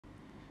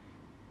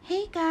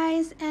Hey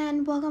guys,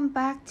 and welcome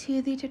back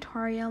to the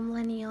Tutorial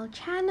Millennial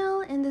channel.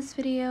 In this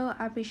video,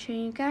 I'll be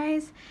showing you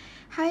guys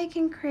how you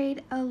can create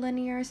a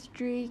linear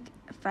streak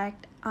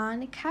effect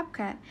on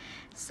CapCut.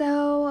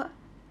 So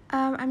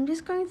I'm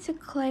just going to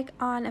click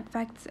on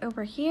effects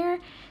over here,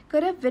 go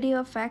to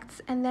video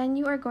effects, and then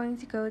you are going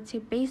to go to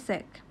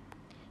basic.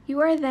 You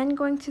are then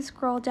going to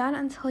scroll down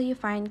until you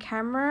find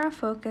camera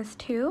focus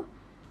 2,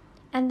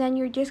 and then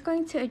you're just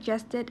going to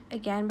adjust it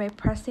again by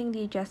pressing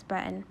the adjust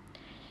button.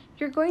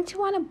 You're going to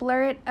want to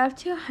blur it up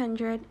to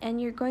 100, and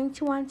you're going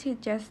to want to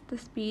adjust the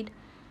speed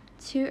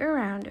to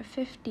around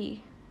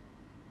 50.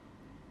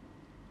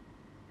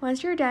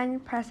 Once you're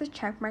done, press the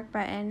checkmark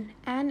button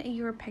and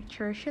your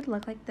picture should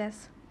look like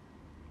this.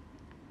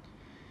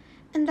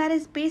 And that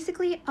is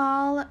basically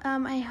all.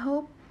 I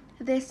hope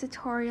this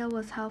tutorial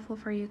was helpful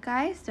for you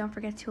guys. Don't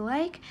forget to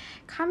like,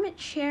 comment,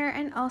 share,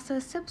 and also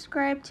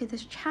subscribe to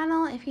this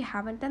channel if you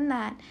haven't done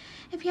that.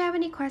 If you have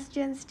any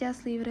questions,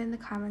 just leave it in the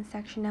comment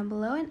section down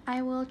below and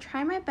I will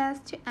try my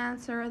best to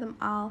answer them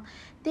all.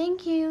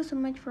 Thank you so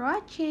much for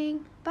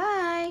watching.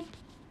 Bye!